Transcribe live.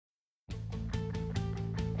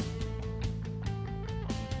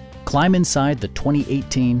Climb inside the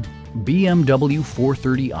 2018 BMW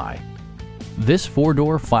 430i. This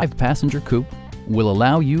four-door, five-passenger coupe will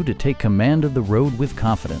allow you to take command of the road with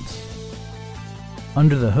confidence.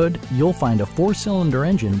 Under the hood, you'll find a four-cylinder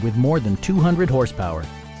engine with more than 200 horsepower,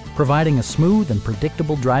 providing a smooth and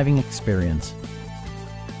predictable driving experience.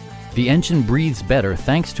 The engine breathes better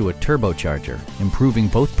thanks to a turbocharger, improving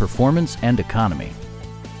both performance and economy.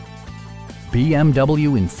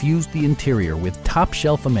 BMW infused the interior with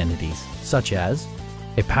top-shelf amenities such as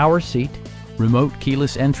a power seat, remote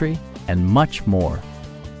keyless entry, and much more.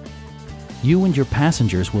 You and your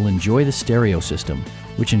passengers will enjoy the stereo system,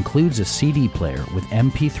 which includes a CD player with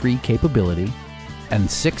MP3 capability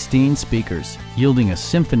and 16 speakers, yielding a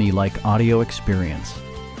symphony-like audio experience.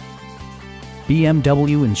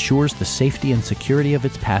 BMW ensures the safety and security of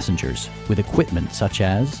its passengers with equipment such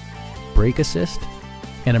as brake assist,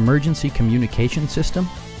 an emergency communication system,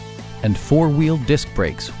 and four-wheel disc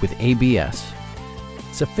brakes with ABS.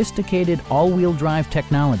 Sophisticated all-wheel drive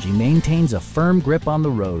technology maintains a firm grip on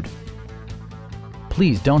the road.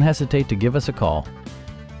 Please don't hesitate to give us a call.